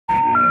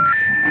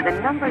The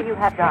number you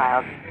have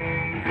dialed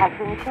has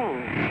been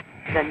changed.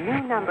 The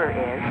new number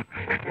is...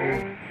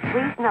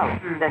 Please note,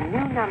 the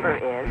new number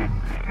is...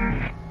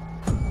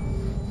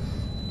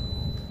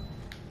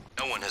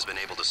 No one has been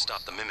able to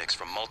stop the mimics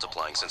from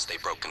multiplying since they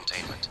broke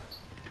containment.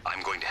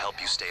 I'm going to help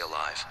you stay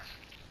alive.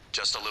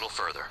 Just a little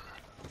further.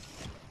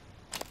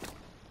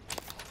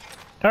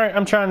 Alright,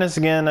 I'm trying this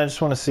again. I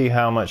just want to see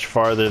how much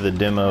farther the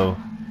demo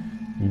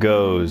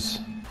goes.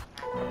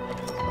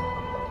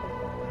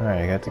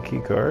 Alright, I got the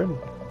key card.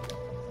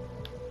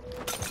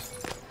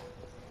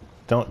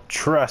 Don't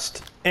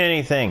trust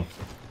anything.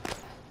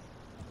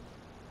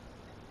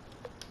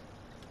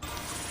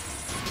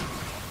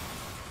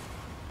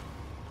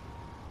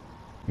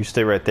 You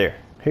stay right there.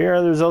 Here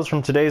are the results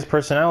from today's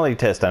personality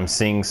test. I'm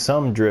seeing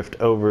some drift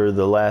over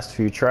the last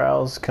few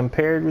trials.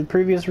 Compared with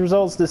previous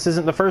results, this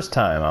isn't the first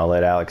time. I'll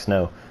let Alex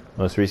know.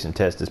 Most recent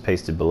test is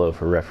pasted below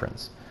for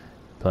reference.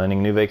 Planning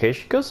a new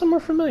vacation? Go somewhere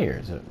familiar.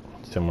 Is it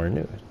somewhere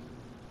new?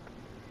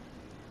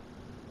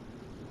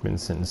 Been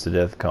sentenced to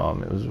death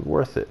calm. It was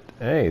worth it.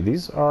 Hey,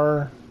 these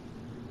are...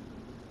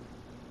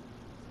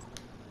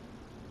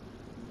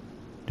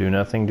 Do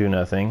nothing, do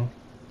nothing.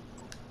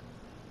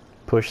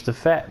 Push the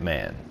fat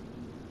man.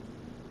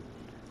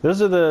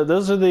 Those are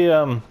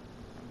the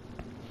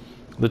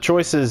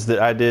choices that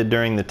I did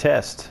during the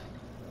test.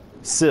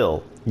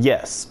 Syl,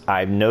 yes,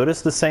 I've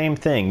noticed the same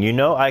thing. You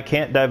know I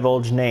can't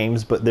divulge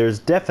names, but there's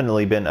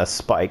definitely been a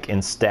spike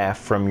in staff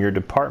from your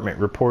department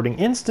reporting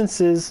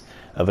instances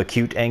of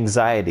acute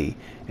anxiety.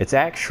 It's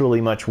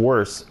actually much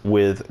worse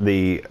with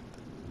the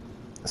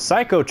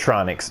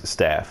Psychotronics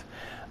staff.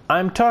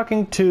 I'm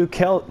talking to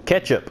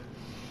Ketchup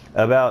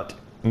about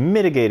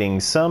mitigating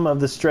some of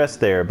the stress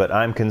there, but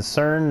I'm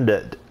concerned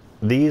that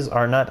these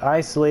are not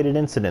isolated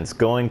incidents.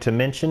 Going to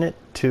mention it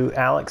to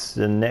Alex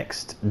the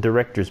next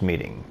director's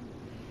meeting.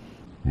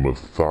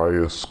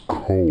 Matthias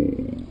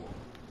Cole.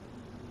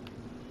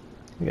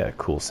 You got a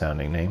cool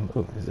sounding name.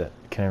 Oh, is that,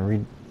 can I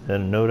read a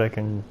note I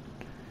can...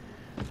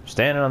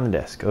 Standing on the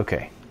desk,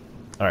 okay.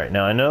 Alright,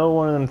 now I know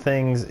one of them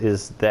things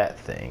is that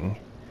thing.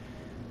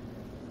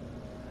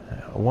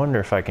 I wonder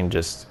if I can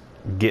just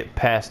get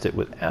past it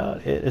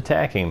without it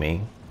attacking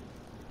me.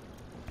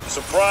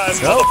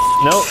 Surprise! Nope,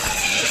 nope.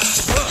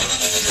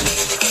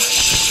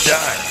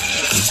 Die.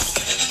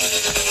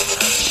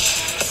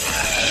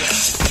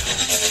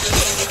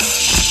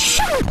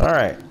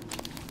 Alright.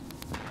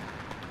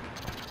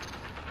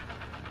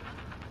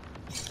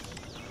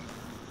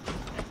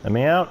 Let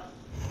me out.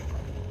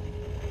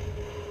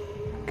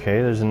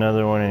 Okay, there's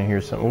another one in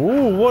here.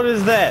 Ooh, what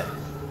is that?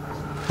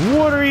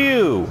 What are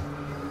you?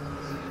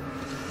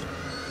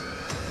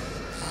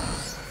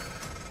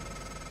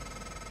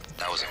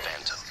 That was a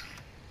phantom.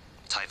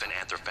 Typhon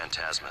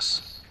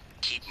Anthrophantasmus.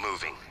 Keep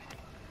moving.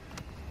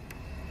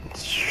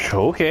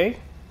 Okay.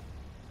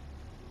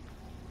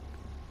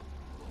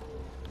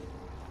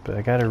 But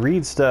I gotta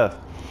read stuff.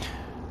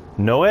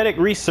 Noetic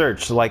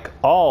research, like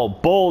all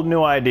bold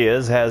new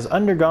ideas, has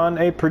undergone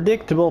a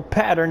predictable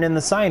pattern in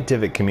the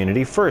scientific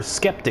community. First,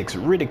 skeptics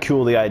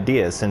ridicule the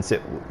idea since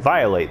it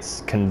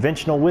violates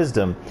conventional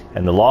wisdom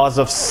and the laws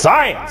of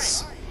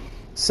science.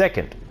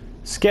 Second,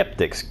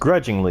 skeptics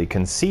grudgingly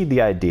concede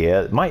the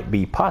idea might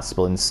be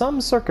possible in some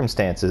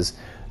circumstances,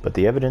 but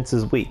the evidence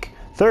is weak.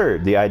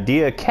 Third, the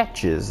idea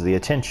catches the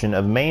attention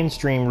of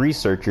mainstream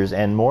researchers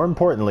and, more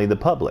importantly, the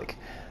public.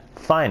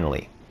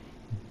 Finally,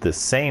 the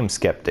same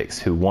skeptics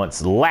who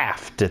once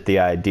laughed at the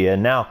idea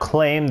now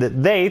claim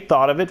that they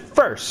thought of it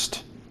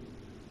first.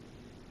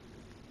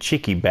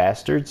 Cheeky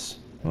bastards.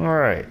 All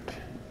right.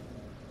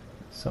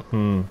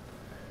 Something.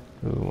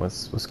 Ooh,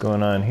 what's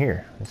going on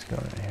here? What's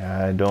going on?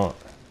 I don't.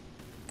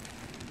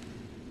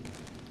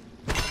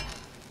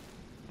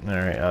 All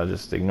right, I'll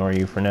just ignore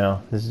you for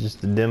now. This is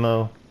just a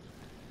demo.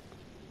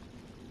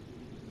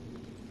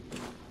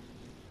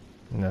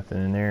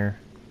 Nothing in there.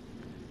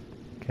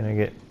 Can I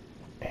get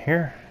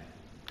here?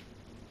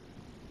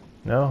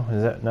 No?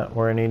 Is that not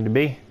where I need to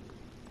be?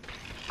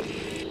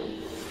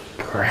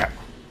 Crap.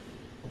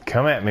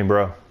 Come at me,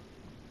 bro.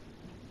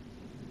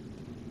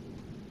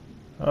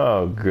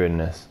 Oh,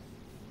 goodness.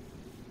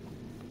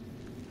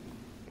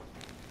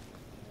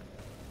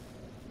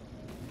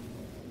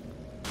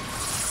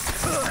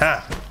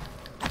 Ha!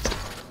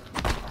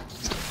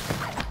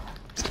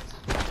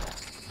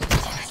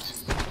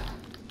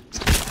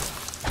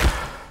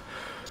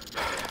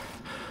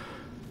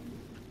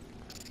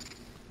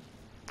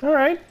 All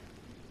right.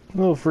 A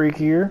little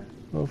freakier.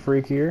 A little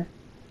freakier.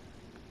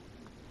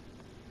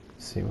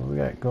 Let's see what we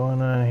got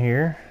going on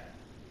here.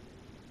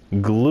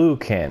 Glue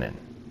cannon.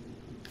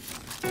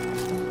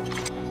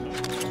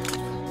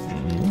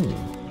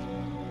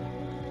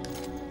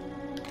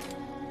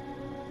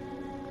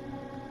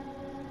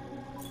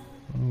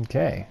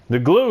 Okay. The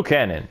glue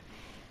cannon.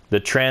 The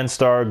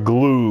Transtar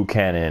glue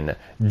cannon.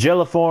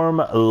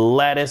 Jelliform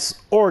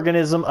lattice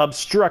organism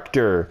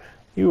obstructor.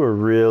 You were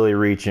really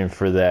reaching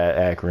for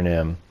that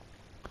acronym.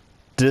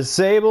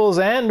 Disables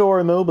and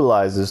or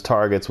immobilizes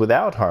targets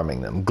without harming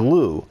them.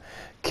 Glue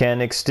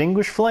can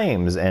extinguish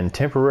flames and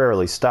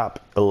temporarily stop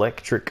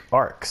electric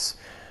arcs.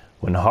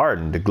 When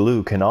hardened, the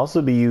glue can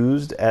also be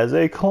used as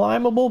a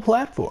climbable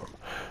platform.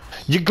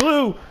 You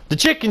glue the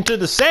chicken to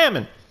the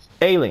salmon!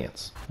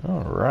 Aliens.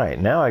 Alright,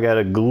 now I got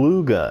a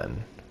glue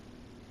gun.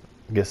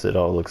 Guess it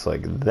all looks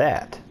like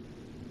that.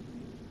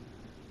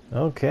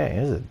 Okay,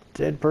 there's a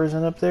dead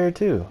person up there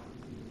too.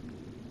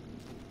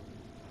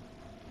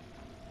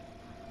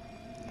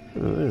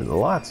 Ooh, there's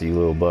lots of you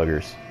little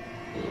buggers.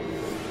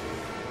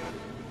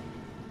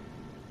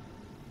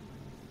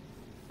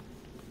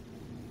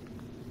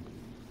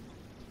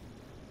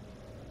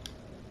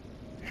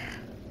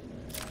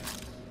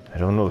 I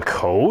don't know the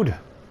code. I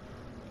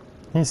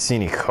didn't see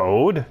any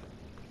code.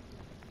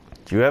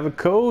 Do you have a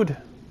code?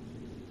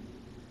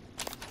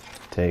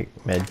 Take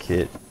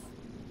medkit,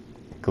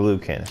 glue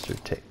canister,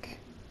 take.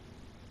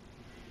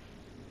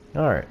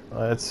 All right,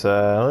 let's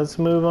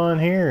move on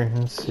here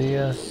and see.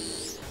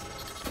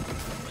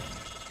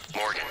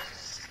 Morgan,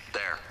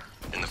 there,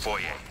 in the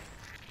foyer.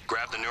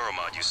 Grab the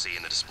neuromod you see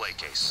in the display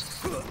case.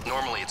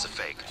 Normally it's a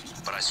fake,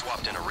 but I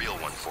swapped in a real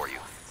one for you.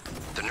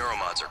 The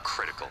neuromods are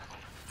critical.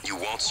 You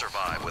won't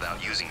survive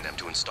without using them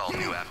to install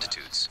new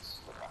aptitudes.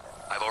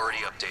 I've already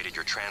updated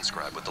your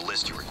transcribe with the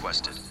list you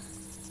requested.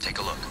 Take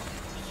a look.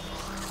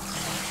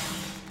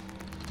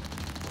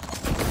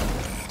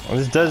 Well,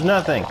 this does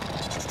nothing.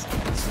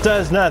 This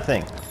does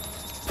nothing.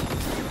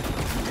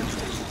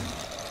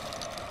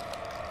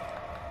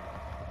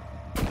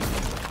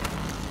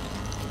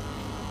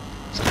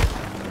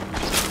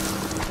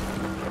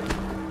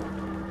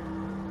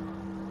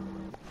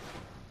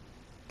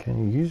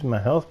 Can you use my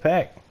health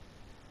pack?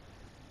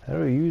 How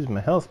do I use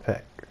my health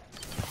pack?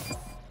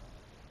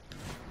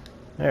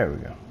 There we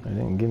go. It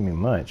didn't give me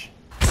much.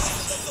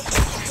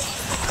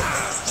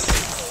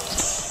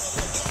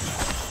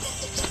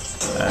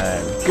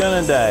 I'm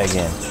gonna die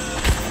again.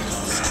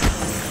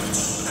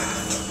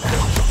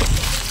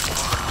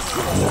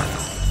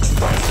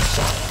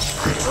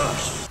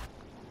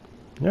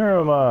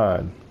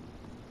 Neuromod.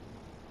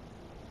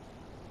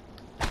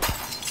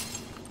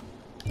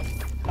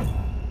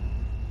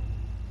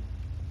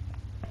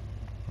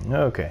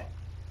 Okay.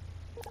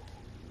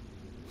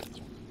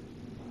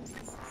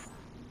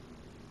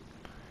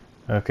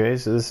 Okay,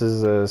 so this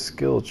is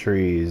skill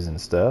trees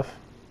and stuff.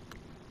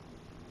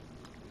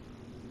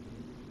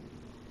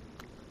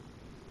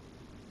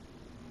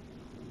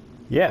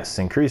 Yes,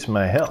 increase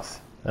my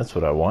health. That's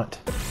what I want.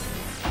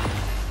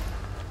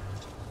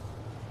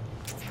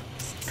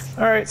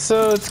 Alright,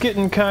 so it's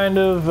getting kind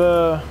of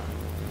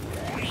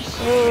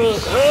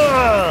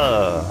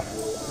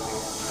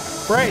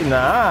right in the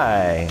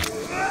eye.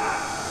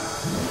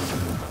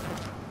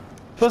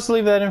 Supposed to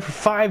leave that in for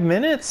 5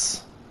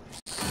 minutes?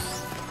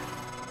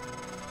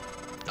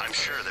 I'm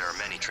sure there are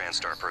many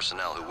TranStar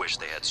personnel who wish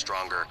they had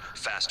stronger,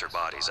 faster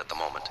bodies at the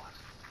moment.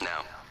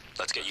 Now,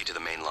 let's get you to the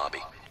main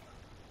lobby.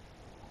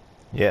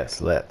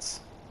 Yes, let's.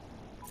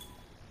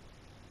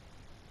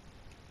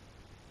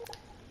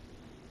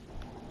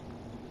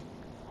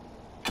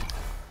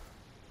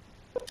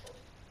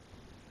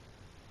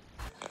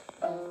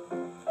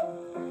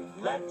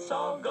 Let's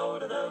all go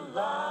to the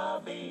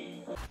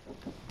lobby.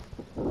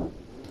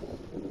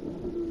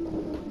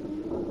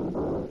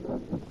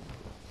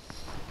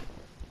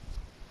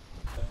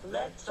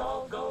 Let's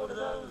all go to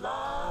the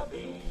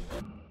lobby.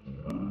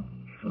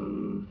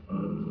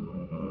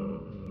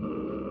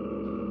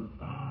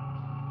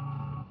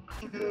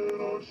 To get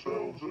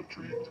ourselves a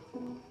treat.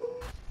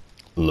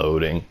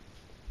 Loading.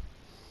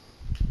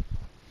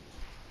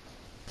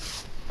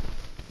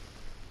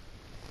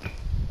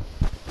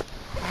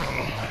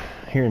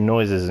 Hearing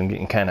noises and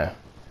getting kind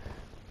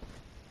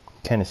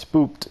of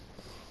spooked.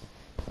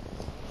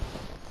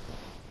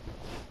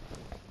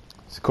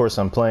 Of course,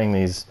 I'm playing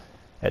these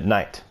at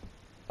night,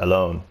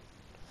 alone.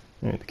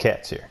 The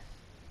cat's here.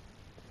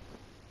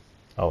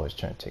 Always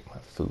trying to take my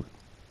food.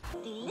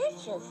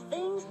 Delicious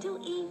things to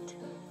eat.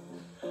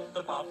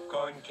 The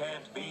popcorn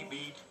can't be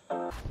beat.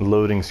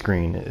 Loading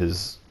screen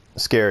is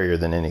scarier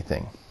than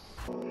anything.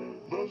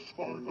 The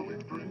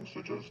sparkling drinks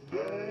are just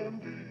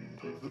dandy.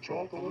 The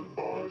chocolate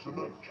bars and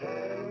the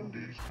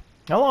candies.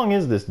 How long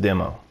is this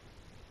demo?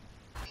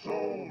 So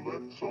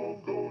let's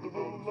all go to the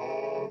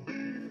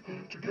lobby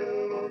to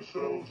get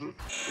ourselves a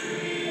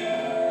treat.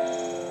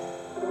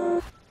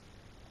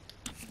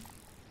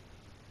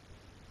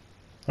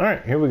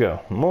 Alright, here we go.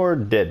 More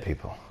dead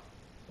people.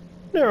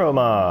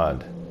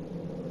 Neuromod.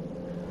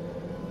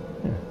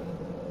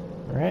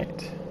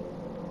 Alright.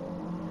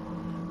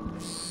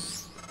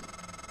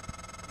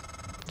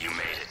 You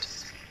made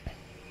it.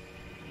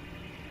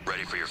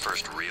 Ready for your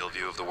first real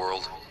view of the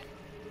world?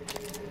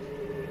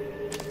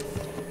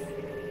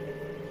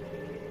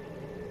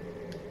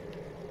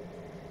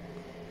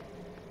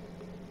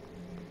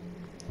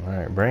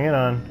 Alright, bring it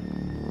on.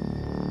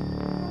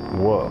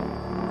 Whoa.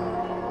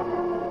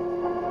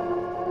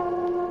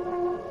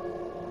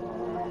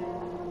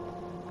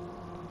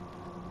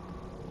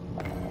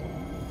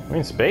 We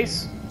in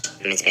space?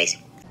 I'm in space.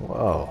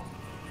 Whoa.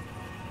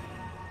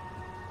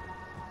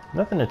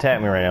 Nothing to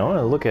attack me right now. I want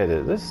to look at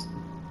it. This.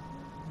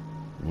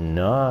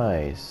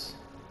 Nice.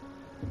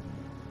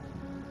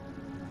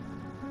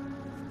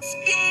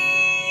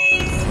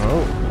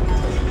 Oh.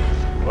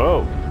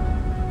 Whoa.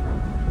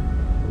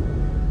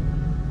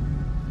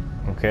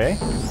 Okay.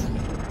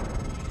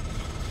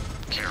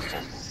 Careful.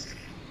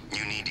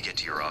 You need to get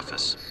to your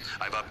office.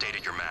 I've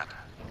updated your map.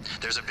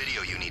 There's a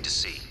video you need to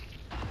see.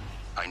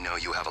 I know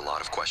you have a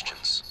lot of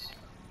questions.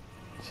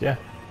 Yeah.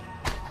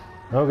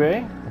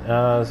 Okay.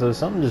 So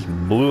something just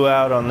blew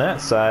out on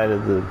that side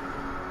of the...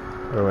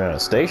 Are we on a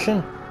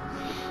station?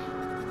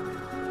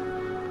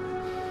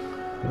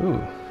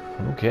 Ooh.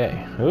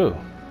 Okay. Ooh.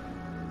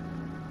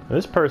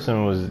 This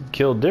person was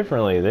killed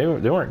differently. They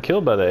weren't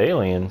killed by the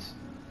aliens.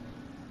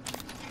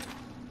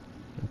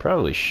 They're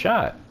probably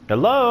shot.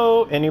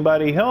 Hello?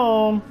 Anybody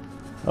home?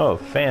 Oh,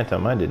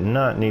 Phantom. I did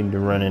not need to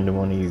run into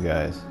one of you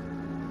guys.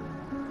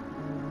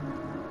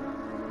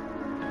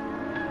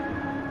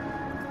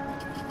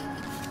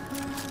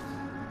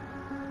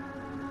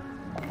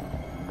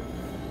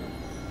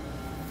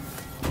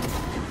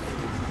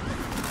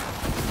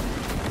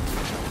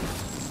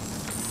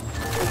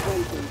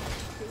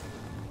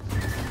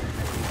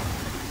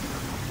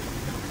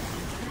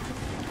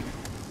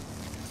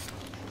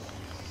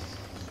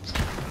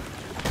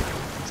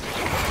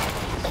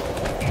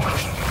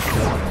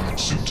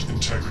 Suit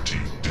integrity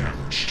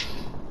damaged.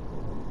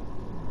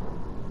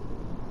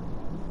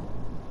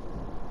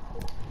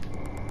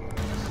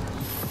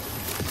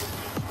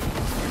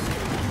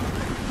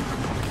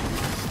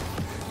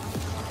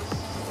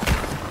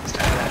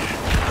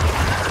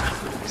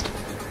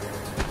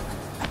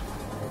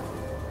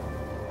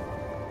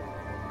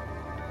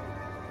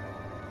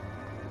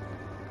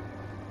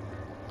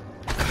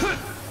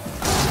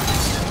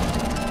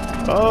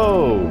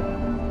 Oh!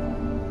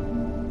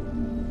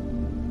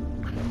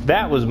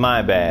 That was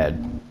my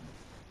bad.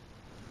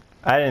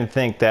 I didn't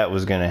think that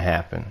was gonna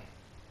happen.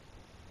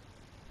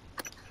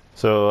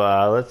 So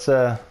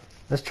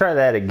let's try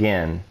that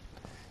again,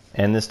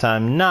 and this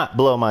time not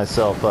blow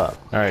myself up.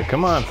 All right,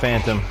 come on,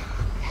 Phantom.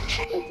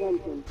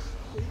 Attention.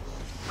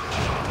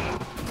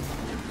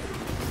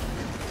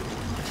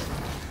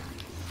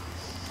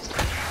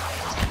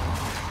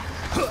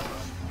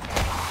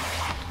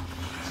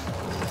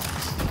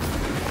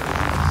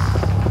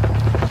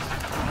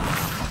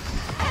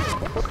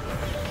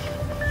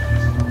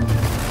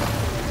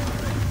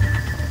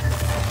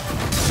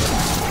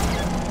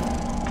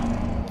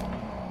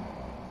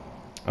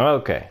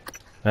 Okay,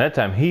 that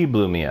time he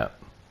blew me up.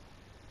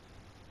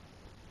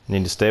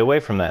 Need to stay away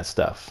from that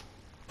stuff.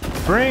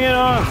 Bring it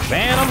on,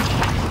 Phantom!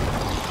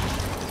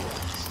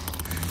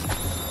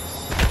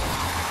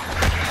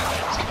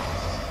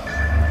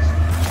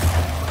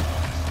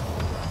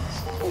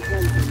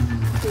 Attention.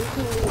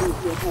 Station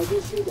leadership has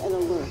issued an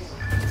alert.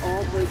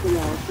 All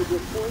personnel should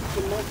report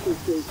to muster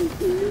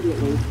stations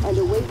immediately and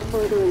await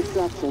further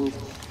instructions.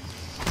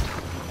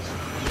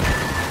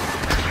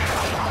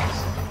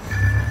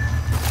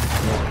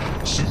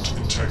 Suit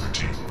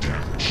integrity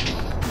damaged.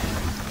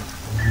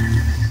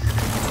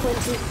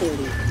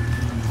 2030.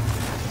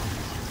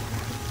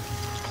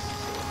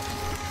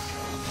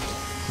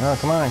 Oh,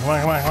 come on, come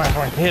on, come on, come on,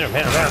 come on. Hit him,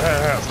 hit him, hit him,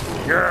 hit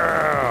him.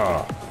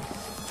 Yeah!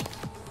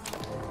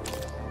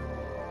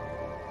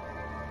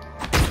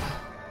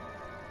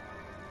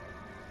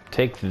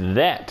 Take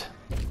that.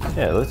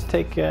 Yeah, let's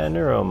take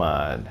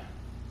Neuromod.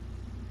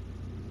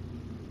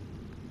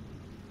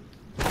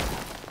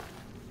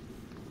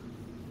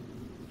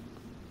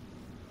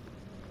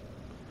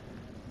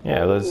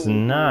 Yeah, let's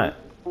not.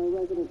 Our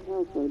resident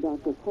counselor,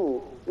 Dr.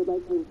 Cole, would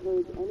like to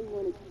encourage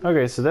anyone...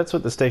 Okay, so that's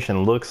what the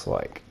station looks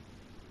like.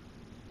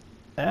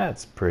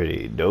 That's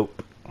pretty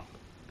dope.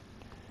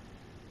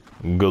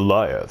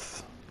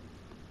 Goliath.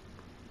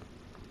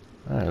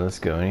 Alright, let's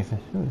go. Anything?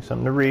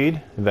 Something to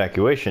read.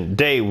 Evacuation.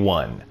 Day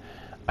 1.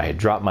 I had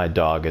dropped my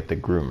dog at the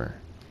groomer.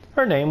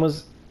 Her name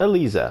was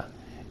Eliza.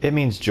 It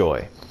means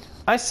joy.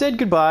 I said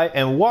goodbye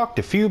and walked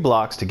a few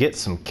blocks to get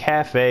some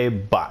cafe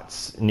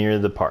bots near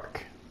the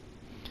park.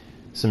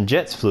 Some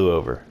jets flew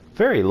over,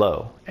 very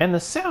low, and the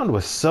sound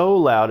was so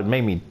loud it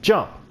made me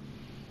jump.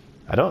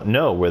 I don't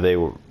know where they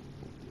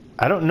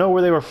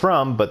were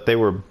from, but they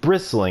were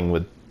bristling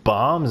with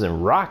bombs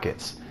and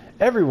rockets.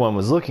 Everyone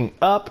was looking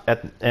up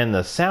and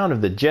the sound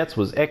of the jets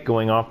was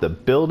echoing off the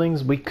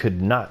buildings. We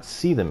could not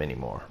see them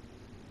anymore.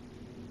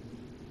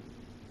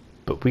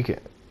 But we could...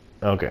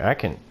 Okay, I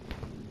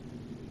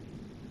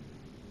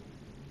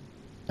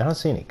don't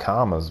see any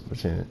commas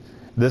between it.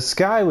 The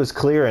sky was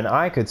clear and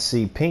I could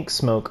see pink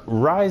smoke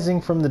rising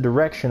from the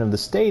direction of the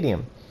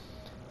stadium.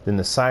 Then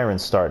the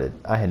sirens started.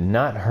 I had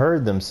not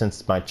heard them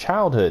since my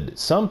childhood.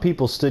 Some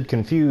people stood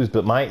confused,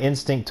 but my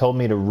instinct told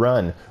me to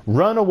run.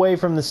 Run away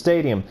from the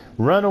stadium.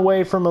 Run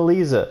away from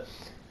Eliza.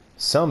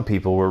 Some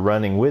people were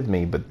running with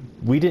me, but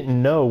we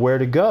didn't know where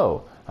to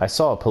go. I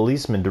saw a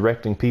policeman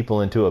directing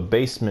people into a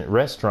basement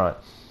restaurant.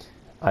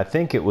 I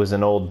think it was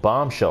an old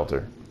bomb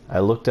shelter. I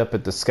looked up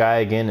at the sky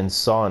again and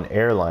saw an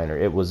airliner.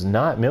 It was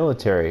not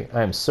military,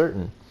 I am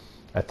certain.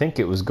 I think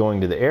it was going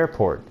to the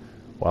airport.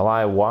 While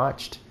I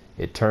watched,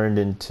 it turned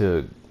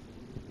into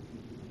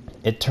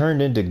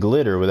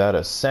glitter without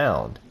a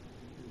sound.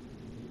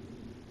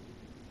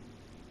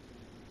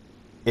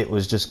 it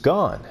was just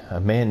gone. A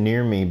man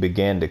near me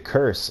began to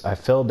curse. I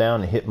fell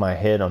down and hit my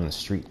head on the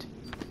street.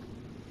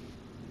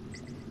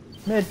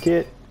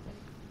 Medkit.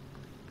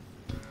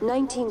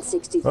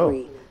 1963.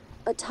 Oh.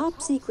 A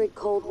top-secret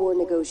Cold War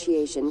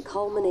negotiation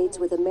culminates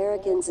with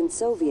Americans and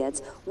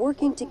Soviets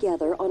working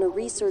together on a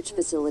research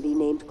facility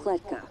named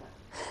Kletka.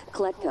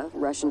 Kletka,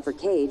 Russian for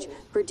cage,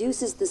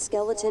 produces the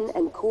skeleton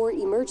and core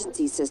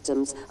emergency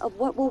systems of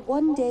what will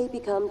one day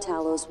become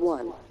Talos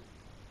 1.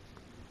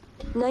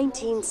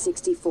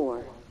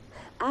 1964.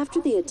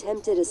 After the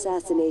attempted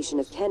assassination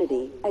of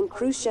Kennedy and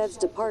Khrushchev's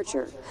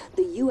departure,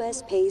 the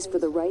U.S. pays for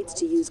the rights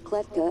to use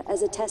Kletka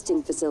as a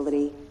testing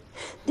facility.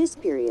 This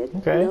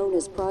period, known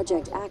as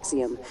Project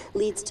Axiom,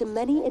 leads to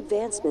many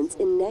advancements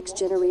in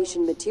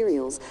next-generation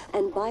materials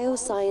and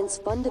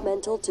bioscience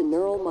fundamental to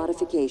neural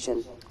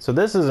modification. So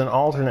this is an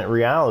alternate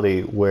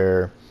reality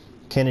where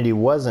Kennedy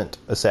wasn't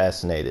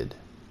assassinated.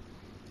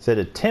 It said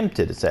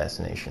attempted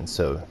assassination,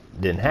 so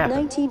it didn't happen.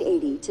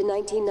 1980 to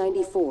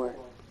 1994.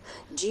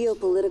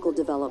 Geopolitical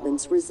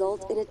developments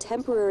result in a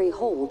temporary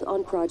hold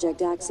on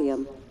Project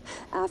Axiom.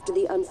 After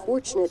the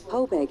unfortunate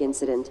Pobeg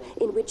incident,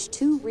 in which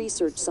 2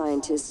 research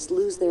scientists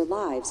lose their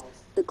lives,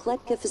 the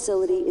Kletka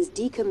facility is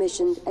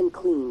decommissioned and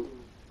cleaned.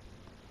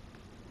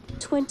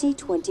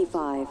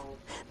 2025.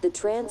 The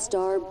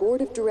TranStar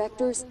Board of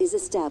Directors is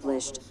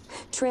established.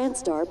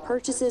 TranStar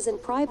purchases and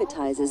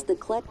privatizes the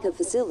Kletka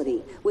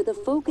facility with a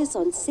focus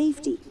on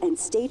safety and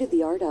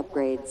state-of-the-art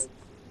upgrades.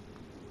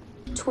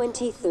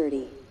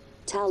 2030.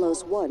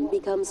 Talos 1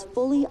 becomes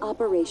fully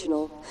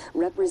operational,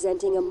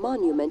 representing a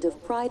monument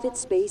of private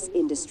space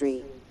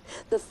industry.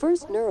 The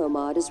first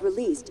neuromod is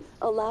released,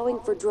 allowing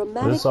for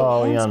dramatic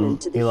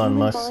enhancement to the Elon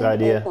human Musk's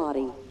mind idea. and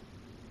body.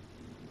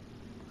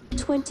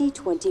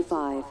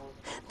 2025.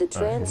 The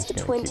Trans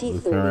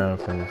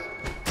 2030.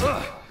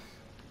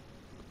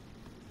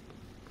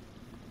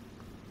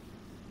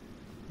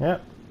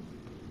 Yep.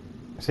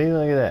 See,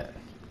 look at that.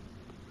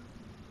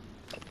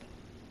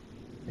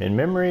 In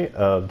memory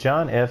of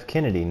John F.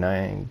 Kennedy,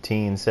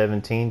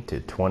 1917 to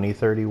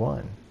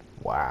 2031.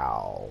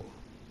 Wow.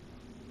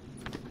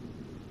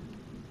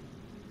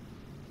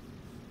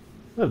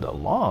 Lived a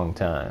long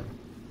time.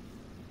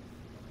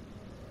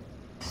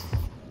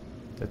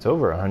 That's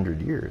over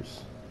 100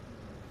 years.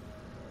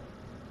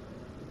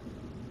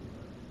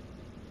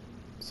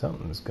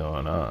 Something's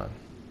going on.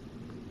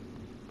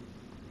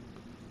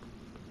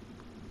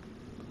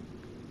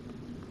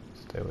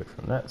 Stay away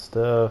from that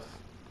stuff.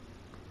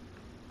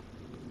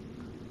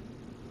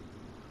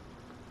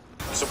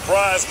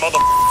 Surprise, mother...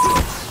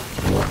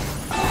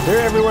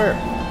 They're everywhere!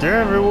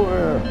 They're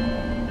everywhere!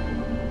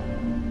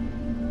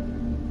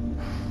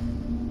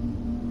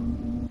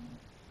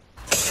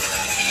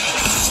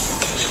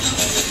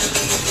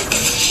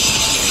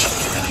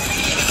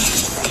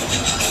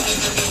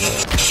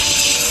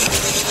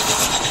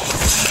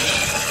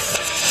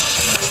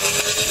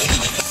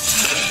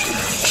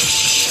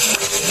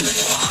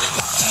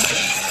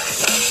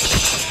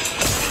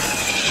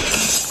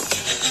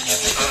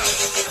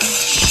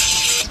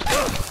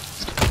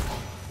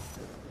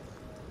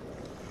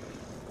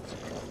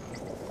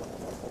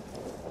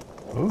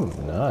 Ooh,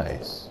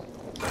 nice.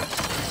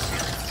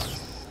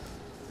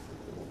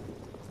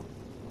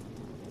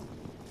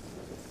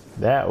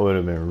 That would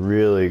have been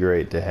really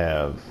great to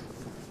have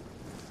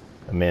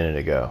a minute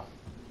ago.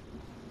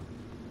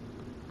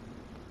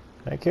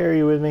 Can I carry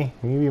you with me?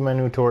 Can you be my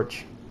new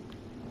torch?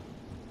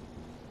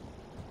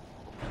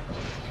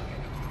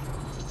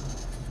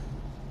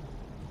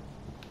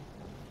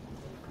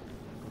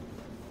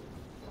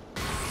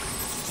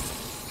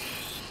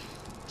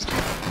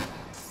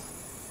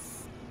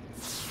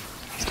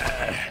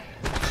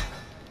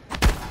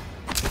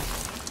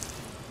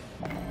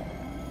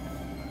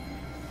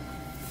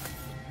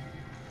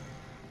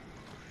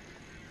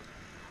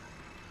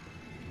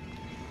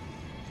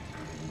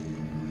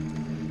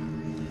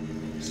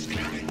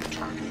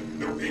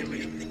 No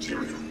alien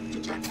material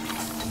detected.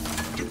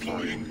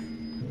 Deploying.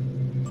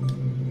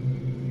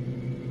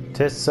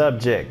 Test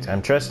subject,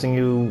 I'm trusting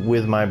you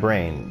with my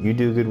brain. You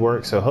do good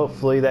work, so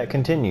hopefully that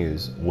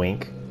continues.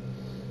 Wink.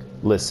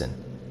 Listen,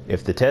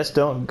 if the tests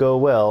don't go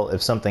well,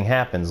 if something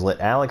happens, let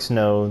Alex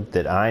know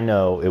that I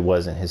know it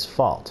wasn't his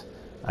fault.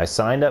 I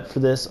signed up for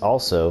this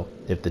also.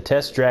 If the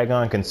tests drag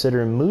on,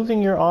 consider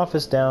moving your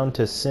office down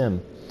to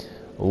Sim.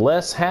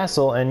 Less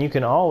hassle, and you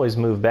can always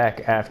move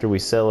back after we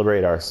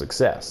celebrate our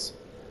success.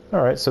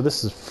 Alright, so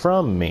this is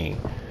from me.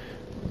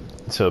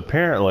 So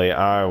apparently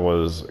I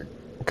was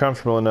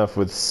comfortable enough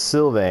with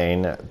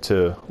Sylvain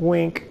to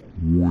wink.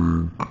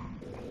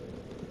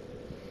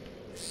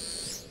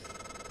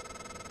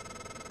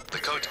 The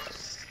code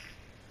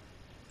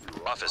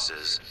office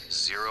is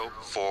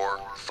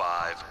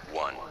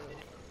 0451.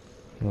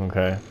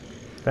 Okay.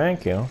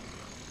 Thank you.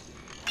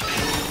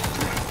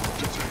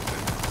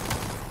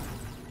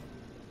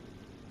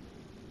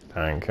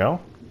 Thank you.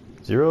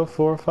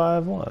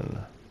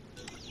 0451.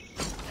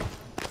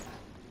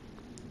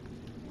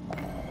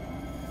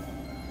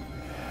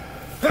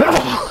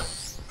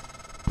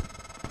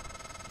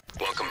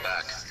 Welcome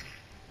back.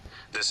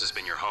 This has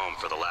been your home. home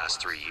for the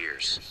last 3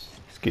 years.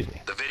 Excuse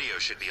me. The video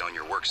should be on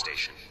your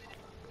workstation.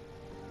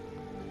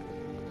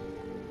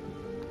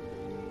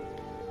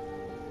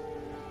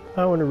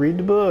 I want to read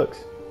the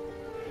books.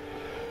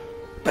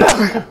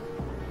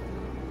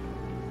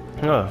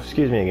 Oh,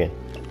 excuse me again.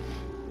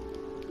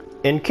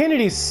 In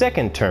Kennedy's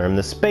second term,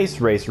 the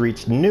space race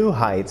reached new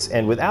heights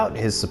and without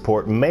his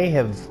support may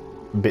have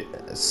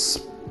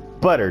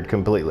sputtered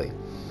completely.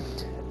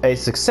 A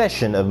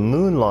succession of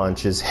moon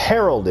launches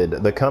heralded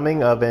the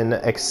coming of an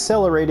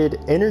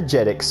accelerated,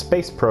 energetic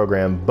space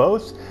program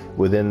both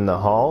within the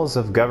halls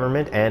of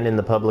government and in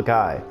the public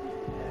eye.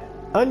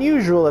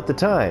 Unusual at the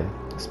time,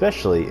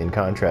 especially in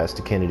contrast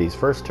to Kennedy's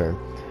first term.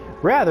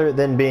 Rather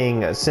than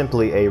being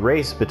simply a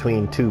race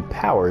between two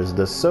powers,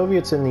 the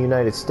Soviets and the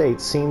United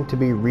States seemed to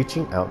be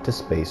reaching out to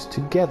space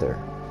together.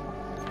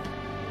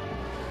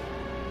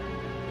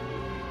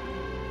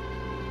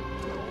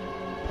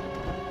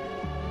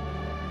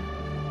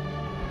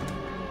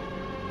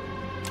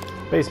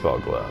 Baseball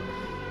glove.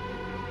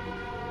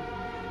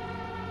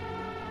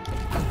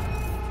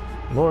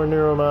 More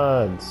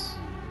neuromods.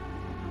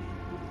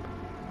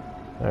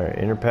 Alright,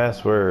 enter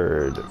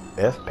password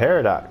F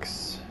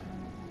Paradox.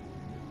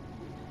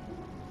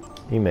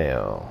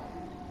 Email.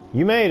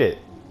 You made it!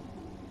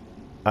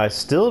 I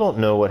still don't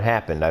know what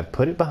happened. I've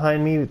put it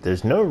behind me.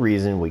 There's no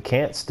reason we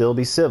can't still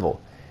be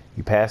civil.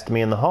 You passed me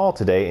in the hall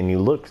today and you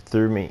looked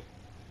through me.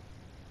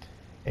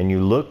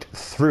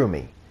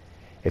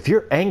 If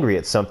you're angry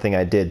at something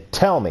I did,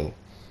 tell me,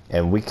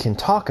 and we can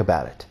talk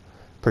about it.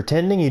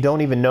 Pretending you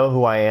don't even know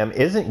who I am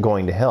isn't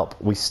going to help.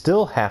 We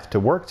still have to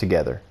work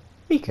together.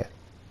 Mika.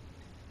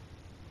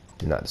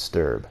 Do not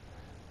disturb.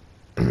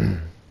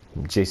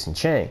 Jason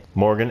Chang.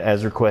 Morgan,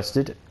 as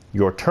requested,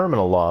 your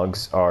terminal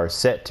logs are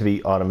set to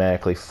be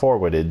automatically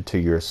forwarded to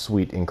your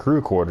suite and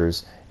crew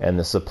quarters, and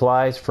the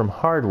supplies from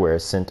hardware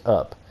sent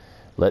up.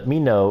 Let me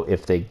know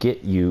if they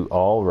get you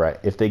all right.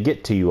 If they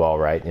get to you all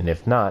right, and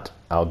if not,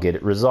 I'll get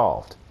it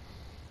resolved.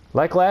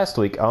 Like last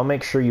week, I'll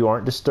make sure you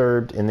aren't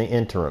disturbed in the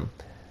interim.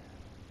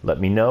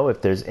 Let me know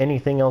if there's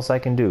anything else I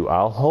can do.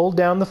 I'll hold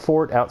down the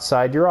fort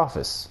outside your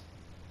office.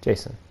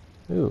 Jason.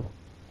 Ooh.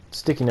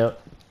 Sticky note.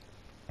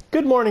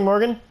 Good morning,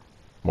 Morgan.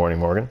 Morning,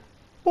 Morgan.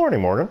 Morning,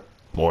 Morgan.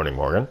 Morning,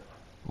 Morgan.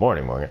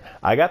 Morning, Morgan.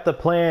 I got the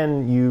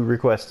plan you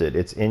requested.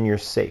 It's in your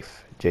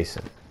safe.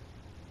 Jason.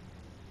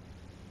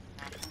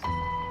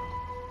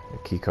 A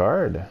key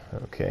card.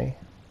 Okay.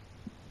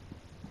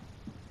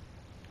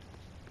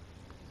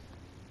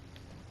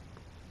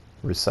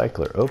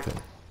 Recycler open.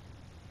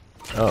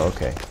 Oh,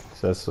 okay.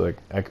 So that's like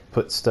I could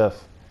put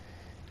stuff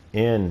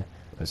in.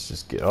 Let's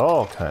just get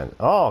all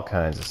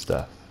kinds of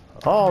stuff.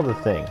 All the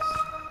things.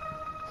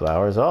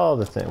 Flowers, all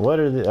the things. What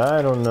are the?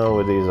 I don't know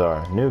what these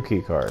are. New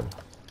key card.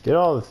 Get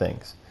all the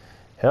things.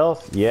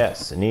 Health,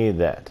 yes, need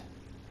that.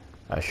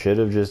 I should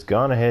have just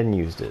gone ahead and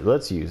used it.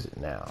 Let's use it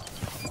now.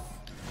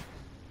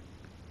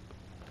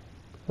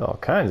 All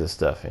kinds of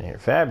stuff in here.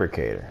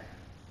 Fabricator.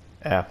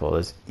 Apple,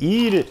 let's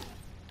eat it.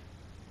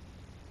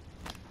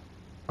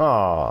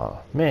 Aw,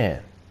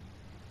 man.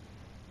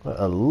 What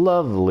a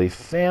lovely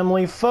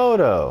family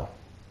photo.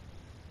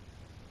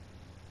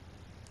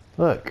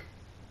 Look.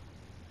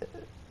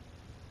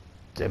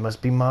 They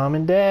must be mom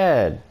and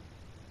dad.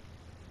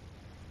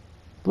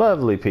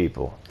 Lovely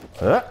people.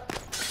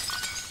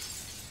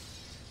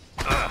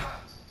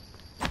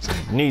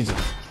 Needs a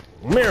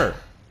mirror.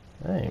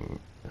 Hey,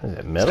 is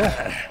that metal?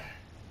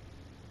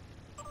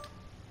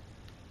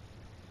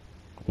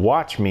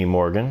 Watch me,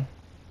 Morgan.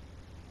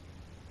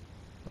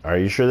 Are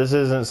you sure this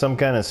isn't some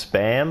kind of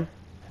spam?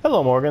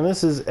 Hello, Morgan.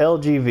 This is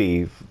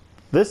LGV.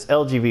 This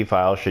LGV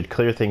file should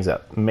clear things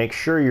up. Make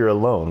sure you're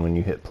alone when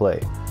you hit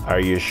play.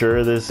 Are you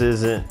sure this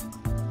isn't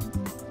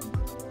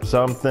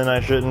something I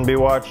shouldn't be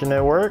watching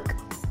at work?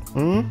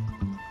 Hmm?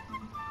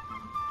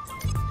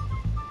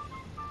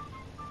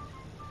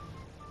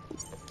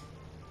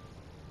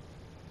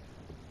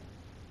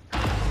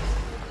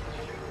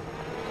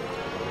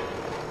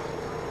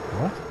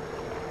 What?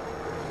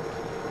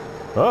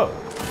 Oh.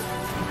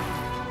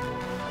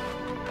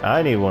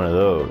 I need one of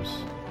those.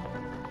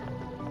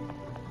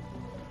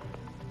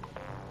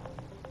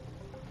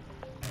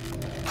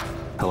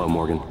 Hello,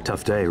 Morgan.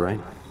 Tough day, right?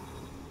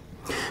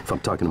 If I'm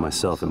talking to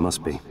myself, it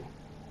must be.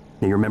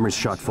 Now, your memory's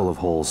chock full of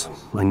holes.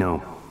 I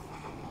know.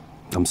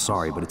 I'm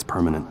sorry, but it's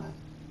permanent.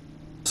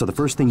 So the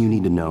first thing you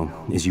need to know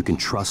is you can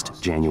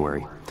trust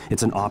January.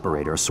 It's an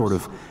operator, a sort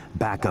of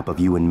backup of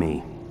you and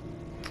me.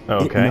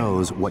 Okay. It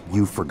knows what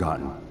you've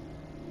forgotten.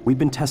 We've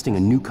been testing a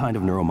new kind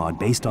of neuromod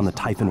based on the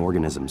Typhon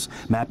organisms,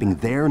 mapping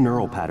their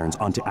neural patterns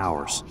onto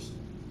ours.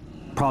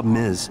 Problem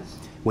is,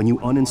 when you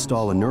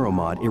uninstall a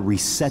neuromod, it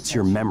resets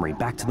your memory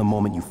back to the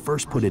moment you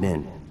first put it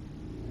in.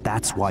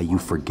 That's why you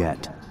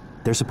forget.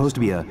 There's supposed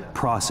to be a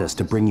process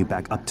to bring you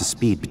back up to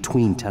speed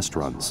between test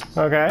runs.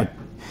 Okay.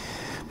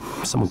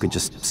 But someone could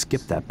just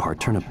skip that part,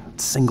 turn a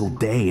single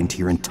day into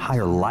your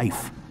entire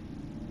life.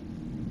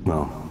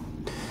 Well,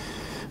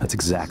 that's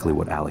exactly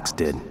what Alex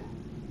did.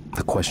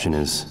 The question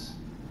is,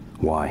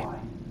 why?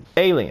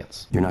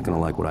 Aliens. You're not gonna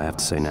like what I have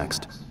to say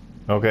next.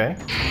 Okay.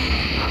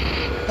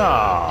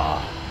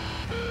 Ah.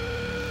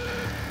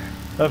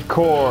 Of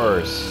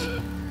course.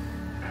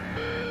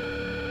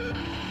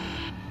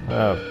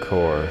 Of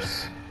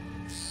course.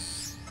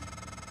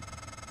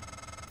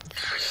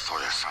 I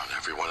thought I found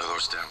every one of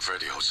those damn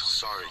videos.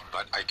 Sorry,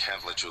 but I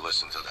can't let you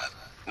listen to that.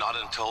 Not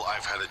until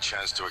I've had a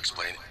chance to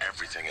explain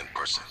everything in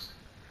person.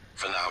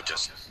 For now,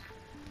 just...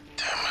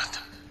 Damn it.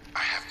 I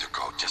have to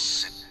go. Just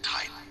sit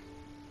tight.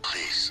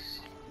 Please.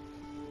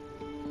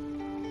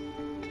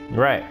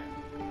 Right.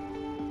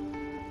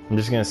 I'm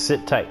just gonna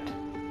sit tight.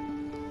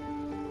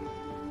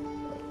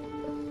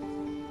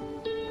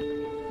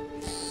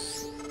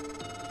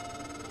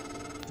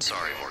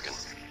 Sorry, Morgan.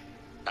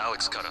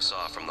 Alex cut us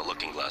off from the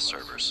Looking Glass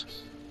servers.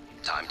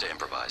 Time to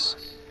improvise.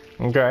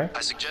 Okay. I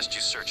suggest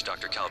you search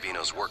Dr.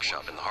 Calvino's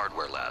workshop in the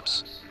hardware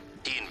labs.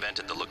 He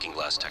invented the Looking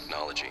Glass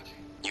technology.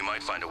 You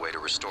might find a way to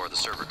restore the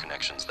server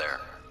connections there.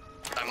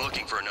 I'm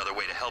looking for another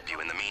way to help you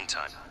in the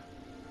meantime.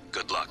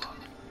 Good luck.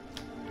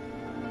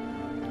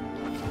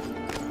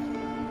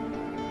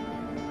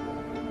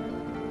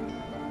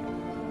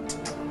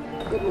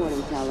 Good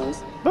morning,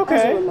 Talos. Okay.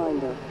 As a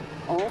reminder,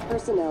 all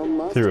personnel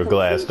must Through a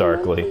glass complete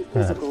darkly.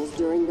 monthly physicals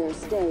during their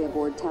stay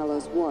aboard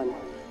Talos 1.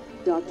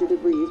 Dr.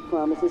 DeVries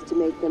promises to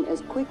make them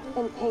as quick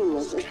and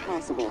painless as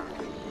possible.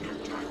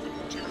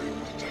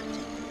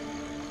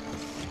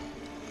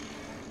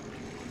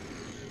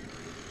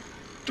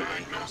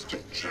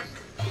 Diagnostic check.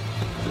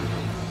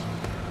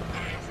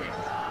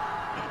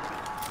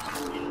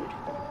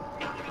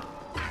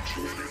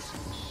 Actuators.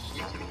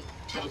 Nominal.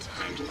 Tilt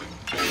handling.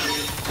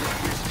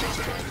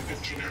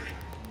 Engineering.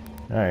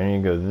 Alright, I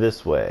need to go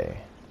this way.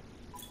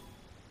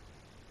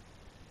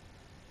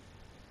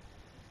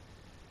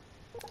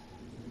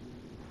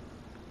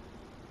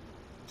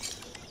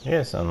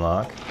 Yes,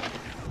 unlock.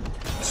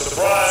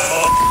 Surprise!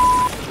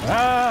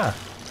 Ah!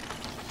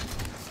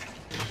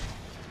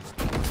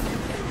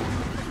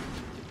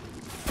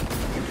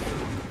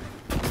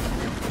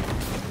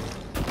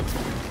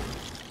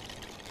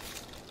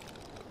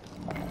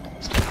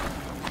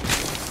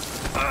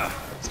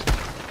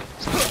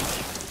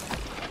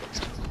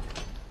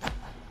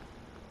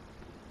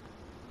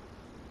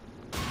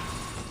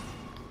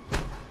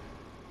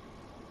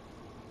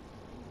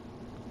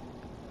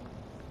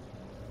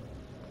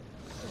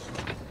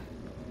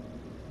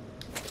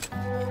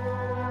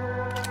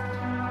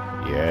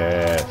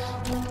 Yes.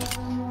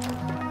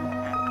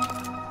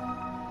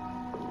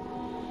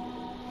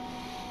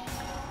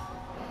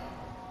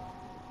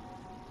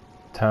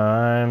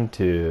 Time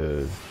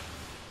to...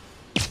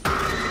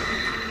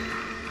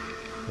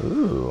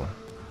 Ooh.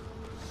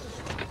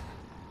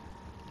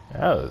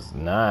 That was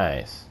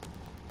nice.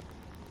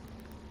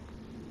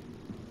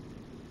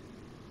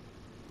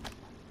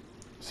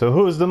 So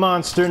who's the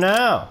monster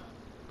now?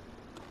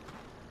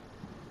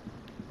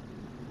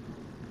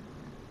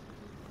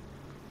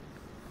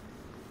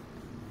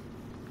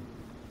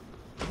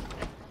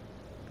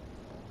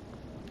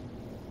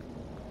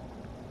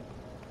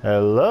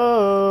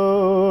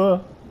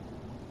 Hello?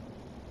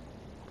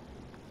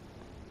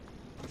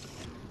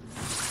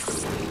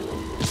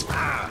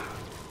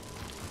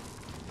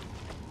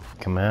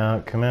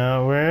 Come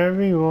out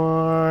wherever you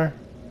are.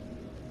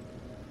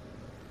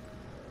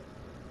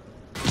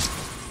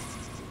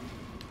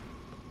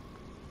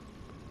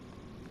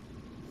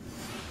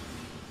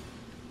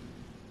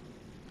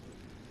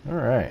 All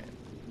right,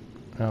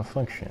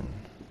 malfunction.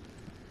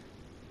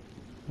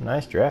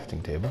 Nice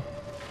drafting table.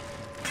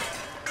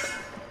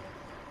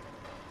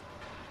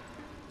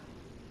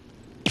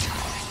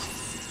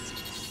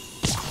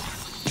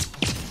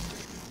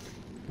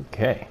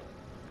 Okay.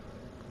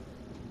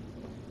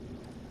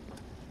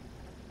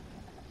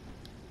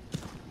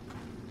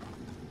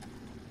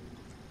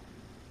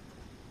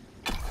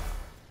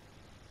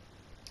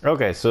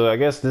 Okay, so I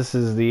guess this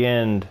is the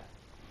end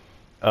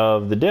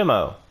of the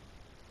demo.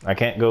 I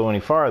can't go any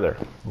farther.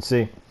 You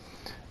see,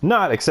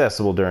 not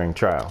accessible during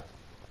trial.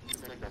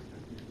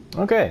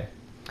 Okay,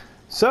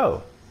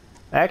 so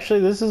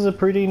actually this is a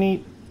pretty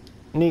neat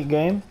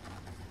game.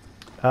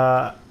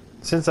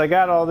 Since I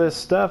got all this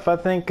stuff, I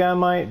think I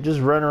might just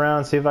run around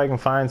and see if I can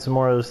find some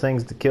more of those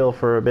things to kill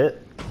for a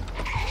bit.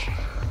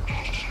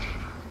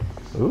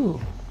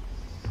 Ooh.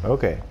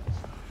 Okay.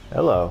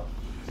 Hello.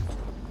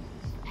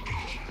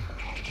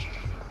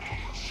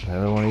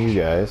 Another one of you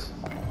guys.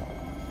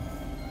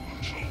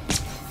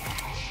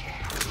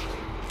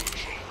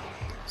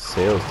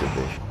 Sales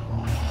division.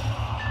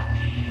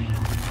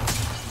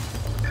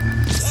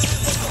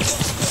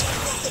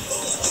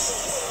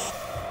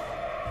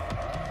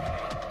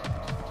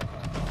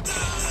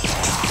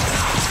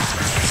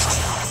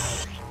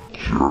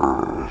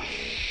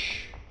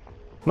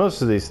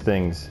 Most of these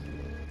things,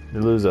 they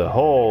lose a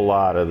whole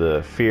lot of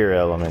the fear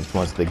elements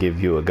once they give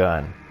you a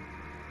gun.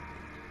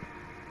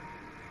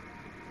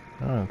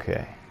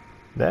 Okay.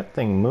 That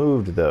thing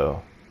moved,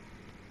 though.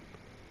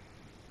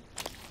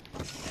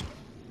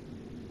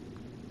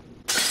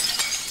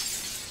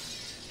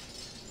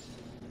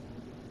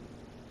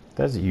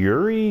 That's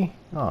Yuri?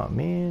 Oh,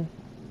 man.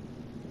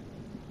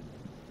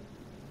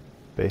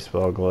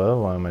 Baseball glove.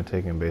 Why am I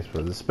taking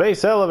baseball? The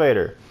space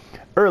elevator.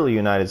 Early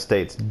United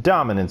States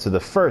dominance of the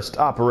first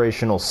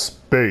operational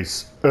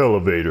space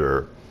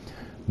elevator.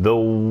 The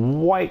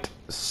White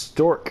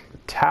Stork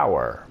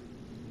Tower.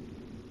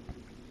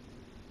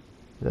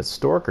 Is that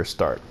Stork or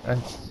Start?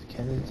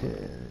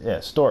 Yeah,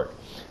 Stork.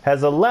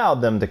 Has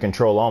allowed them to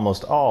control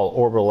almost all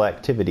orbital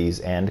activities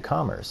and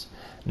commerce.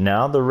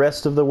 Now the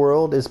rest of the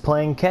world is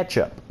playing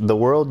catch-up. The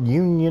World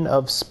Union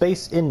of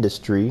Space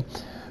Industry,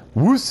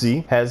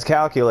 WUSI, has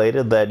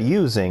calculated that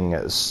using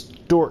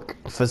Stork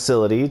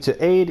facility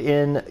to aid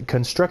in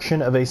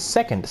construction of a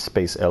second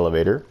space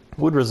elevator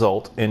would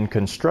result in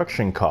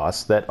construction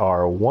costs that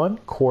are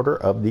 1/4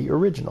 of the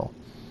original.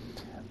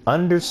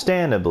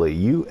 Understandably,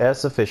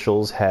 U.S.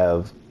 officials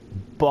have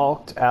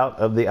balked out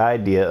of the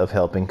idea of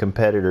helping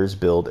competitors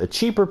build a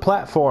cheaper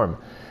platform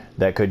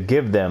that could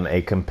give them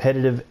a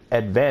competitive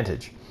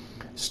advantage.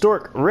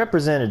 Stork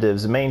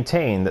representatives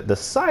maintain that the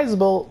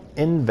sizable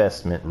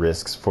investment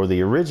risks for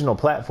the original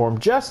platform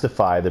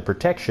justify the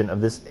protection of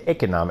this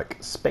economic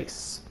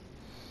space.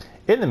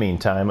 In the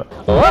meantime,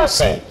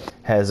 WUSI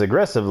has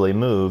aggressively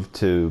moved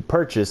to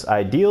purchase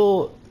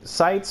ideal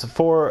sites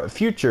for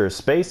future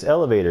space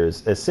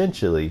elevators,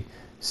 essentially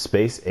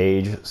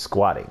space-age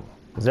squatting.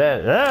 I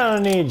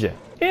don't need you.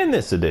 In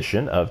this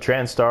edition of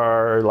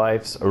Transstar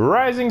Life's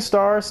Rising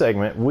Star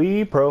segment,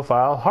 we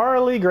profile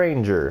Harley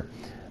Granger,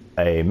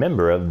 a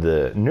member of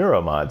the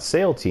Neuromod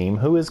sail team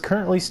who is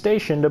currently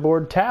stationed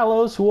aboard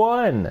Talos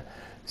 1.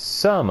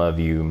 Some of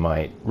you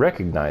might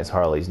recognize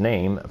Harley's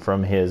name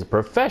from his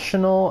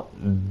professional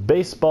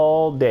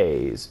baseball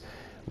days,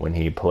 when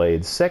he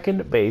played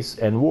second base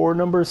and wore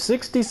number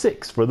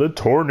 66 for the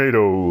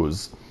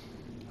Tornadoes.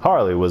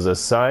 Harley was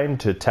assigned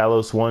to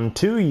Talos 1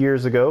 2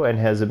 years ago and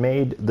has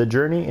made the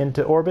journey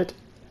into orbit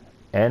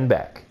and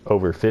back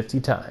over 50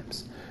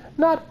 times.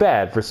 Not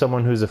bad for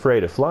someone who's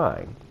afraid of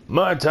flying.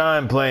 "My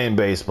time playing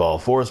baseball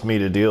forced me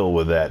to deal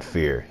with that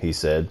fear," he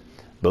said.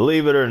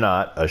 "Believe it or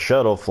not, a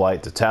shuttle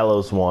flight to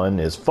Talos 1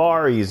 is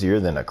far easier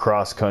than a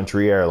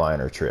cross-country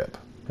airliner trip."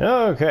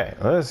 Okay,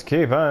 let's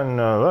keep on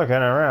looking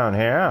around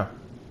here.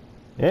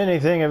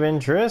 Anything of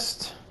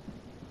interest?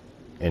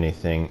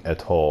 Anything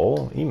at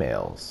all?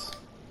 Emails.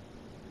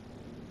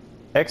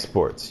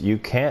 Exports. You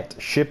can't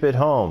ship it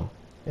home.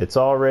 It's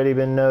already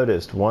been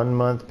noticed. 1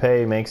 month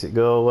pay makes it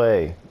go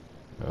away.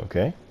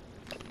 Okay.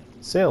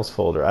 Sales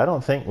folder. I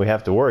don't think we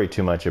have to worry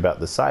too much about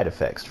the side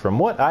effects. From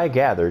what I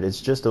gathered,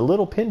 it's just a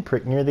little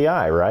pinprick near the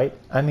eye, right?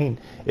 I mean,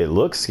 it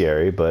looks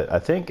scary, but I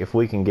think if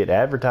we can get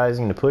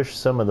advertising to push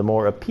some of the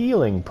more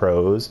appealing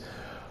pros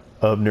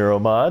of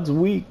neuromods,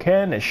 we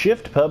can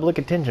shift public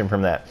attention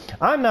from that.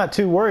 I'm not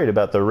too worried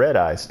about the red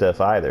eye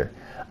stuff either.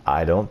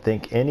 I don't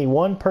think any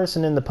one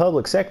person in the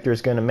public sector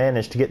is going to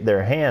manage to get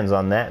their hands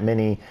on that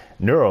many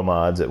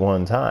neuromods at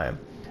one time.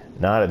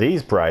 Not at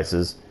these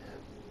prices.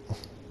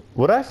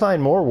 What I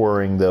find more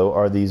worrying, though,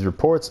 are these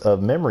reports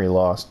of memory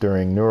loss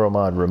during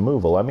neuromod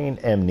removal. I mean,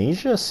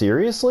 amnesia?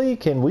 Seriously?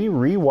 Can we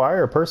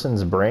rewire a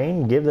person's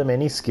brain, give them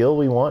any skill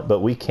we want, but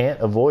we can't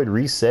avoid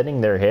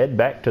resetting their head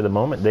back to the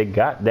moment they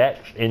got that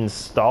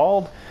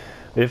installed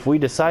if we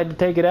decide to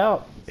take it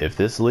out? If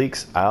this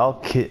leaks,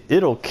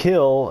 it'll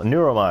kill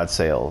neuromod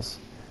sales.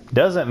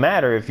 Doesn't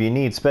matter if you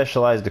need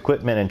specialized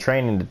equipment and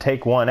training to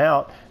take one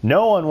out.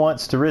 No one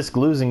wants to risk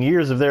losing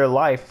years of their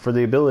life for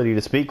the ability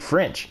to speak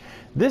French.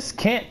 This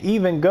can't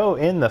even go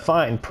in the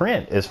fine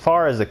print. As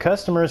far as the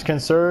customer is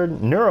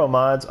concerned,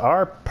 neuromods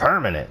are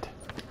permanent.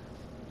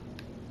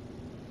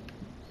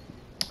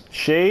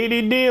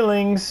 Shady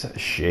dealings.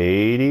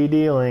 Shady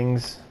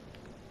dealings.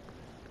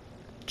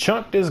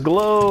 Chunked his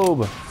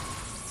globe.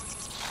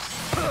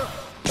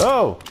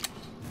 Oh,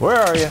 where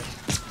are you?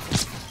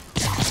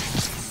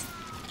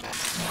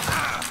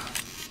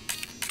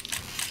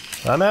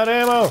 I'm out of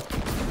ammo.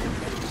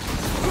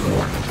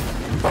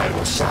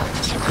 Vital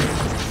signs.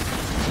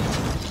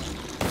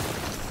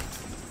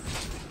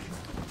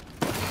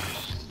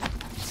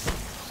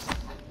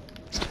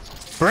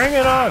 Bring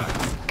it on.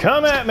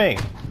 Come at me.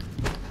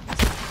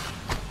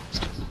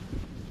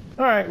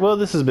 All right, well,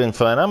 this has been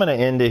fun. I'm going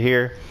to end it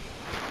here.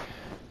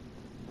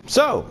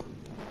 So,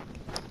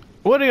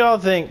 what do y'all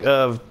think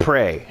of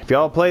Prey? If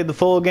y'all played the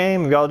full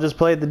game, if y'all just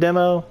played the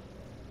demo,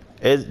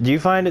 do you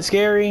find it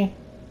scary?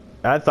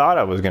 I thought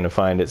I was going to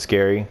find it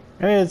scary.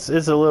 I mean, it's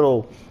a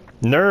little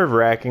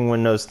nerve-wracking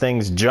when those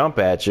things jump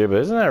at you, but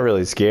it's not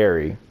really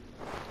scary.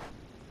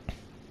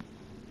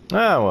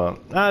 Oh, well,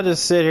 I'll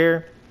just sit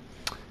here.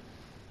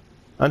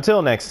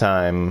 Until next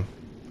time,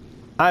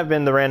 I've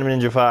been the Random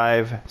Ninja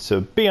 5,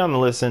 so be on the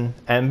listen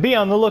and be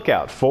on the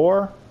lookout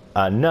for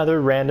another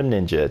Random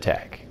Ninja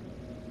attack.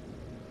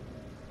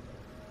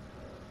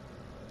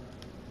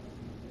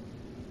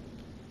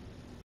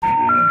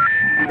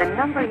 The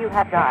number you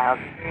have dialed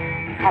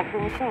has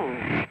been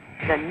changed.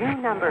 The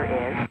new number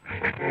is...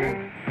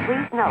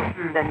 Please note,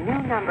 the new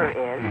number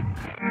is...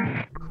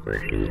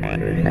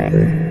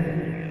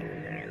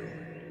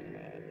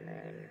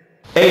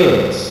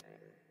 Aliens.